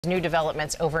New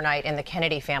developments overnight in the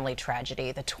Kennedy family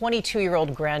tragedy. The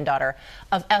 22-year-old granddaughter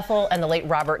of Ethel and the late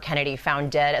Robert Kennedy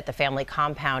found dead at the family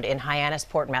compound in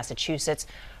Hyannisport, Massachusetts,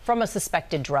 from a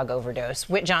suspected drug overdose.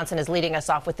 Whit Johnson is leading us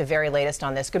off with the very latest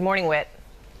on this. Good morning, Whit.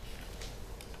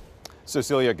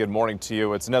 Cecilia, good morning to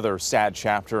you. It's another sad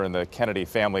chapter in the Kennedy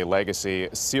family legacy.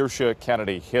 Saoirse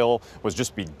Kennedy Hill was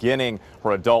just beginning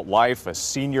her adult life, a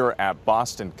senior at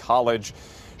Boston College.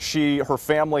 Her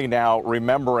family now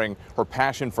remembering her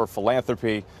passion for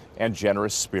philanthropy and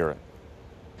generous spirit.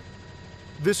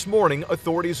 This morning,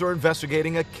 authorities are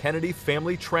investigating a Kennedy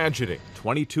family tragedy.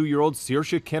 22-year-old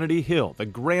Saoirse Kennedy Hill, the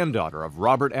granddaughter of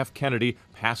Robert F. Kennedy,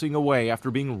 passing away after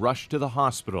being rushed to the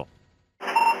hospital. On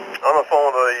the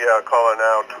phone with the caller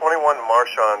now, 21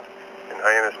 Marchand in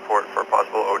Hyannisport for a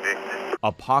possible OD.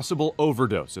 A possible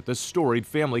overdose at the storied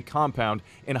family compound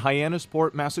in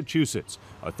Hyannisport, Massachusetts.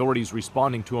 Authorities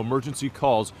responding to emergency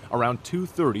calls around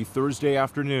 2:30 Thursday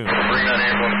afternoon. Bring that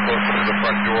ambulance closer to the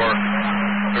front door.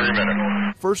 30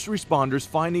 minutes. First responders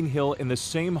finding Hill in the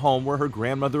same home where her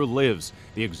grandmother lives.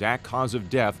 The exact cause of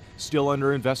death still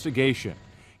under investigation.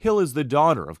 Hill is the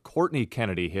daughter of Courtney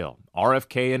Kennedy Hill,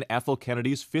 RFK and Ethel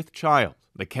Kennedy's fifth child.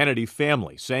 The Kennedy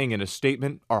family saying in a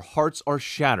statement, "Our hearts are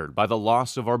shattered by the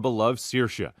loss of our beloved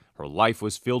Saoirse. Her life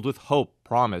was filled with hope,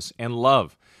 promise, and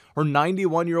love." Her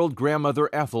 91-year-old grandmother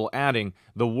Ethel adding,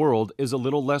 "The world is a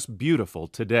little less beautiful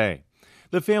today."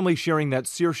 The family sharing that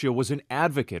Saoirse was an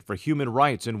advocate for human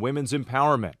rights and women's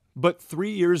empowerment. But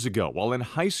 3 years ago, while in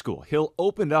high school, Hill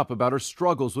opened up about her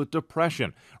struggles with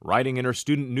depression, writing in her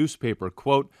student newspaper,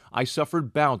 quote, "I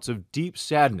suffered bouts of deep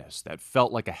sadness that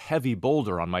felt like a heavy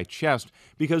boulder on my chest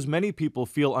because many people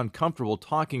feel uncomfortable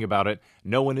talking about it.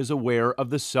 No one is aware of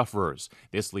the sufferers.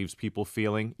 This leaves people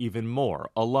feeling even more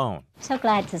alone." So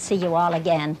glad to see you all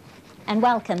again, and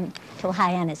welcome to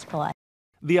Hyannisport.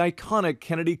 The iconic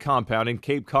Kennedy compound in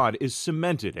Cape Cod is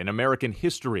cemented in American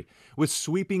history. With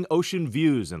sweeping ocean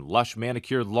views and lush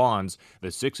manicured lawns,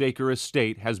 the 6-acre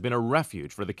estate has been a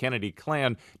refuge for the Kennedy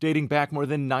clan dating back more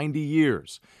than 90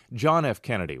 years. John F.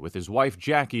 Kennedy, with his wife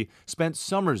Jackie, spent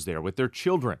summers there with their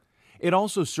children. It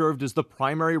also served as the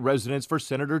primary residence for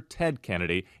Senator Ted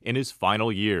Kennedy in his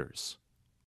final years.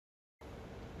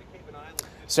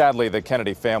 Sadly, the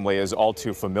Kennedy family is all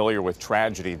too familiar with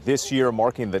tragedy. This year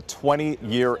marking the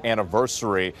 20-year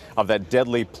anniversary of that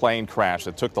deadly plane crash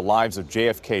that took the lives of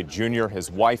JFK Jr., his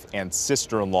wife, and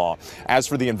sister-in-law. As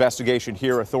for the investigation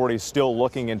here, authorities still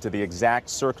looking into the exact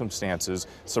circumstances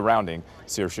surrounding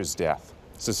Saoirse's death.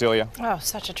 Cecilia? Oh,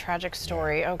 such a tragic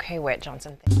story. Okay, Whit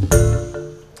Johnson.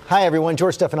 Hi everyone,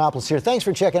 George Stephanopoulos here. Thanks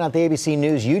for checking out the ABC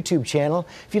News YouTube channel.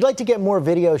 If you'd like to get more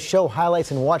videos, show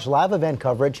highlights, and watch live event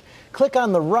coverage, click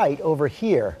on the right over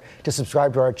here to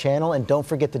subscribe to our channel, and don't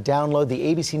forget to download the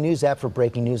ABC News app for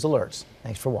breaking news alerts.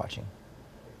 Thanks for watching.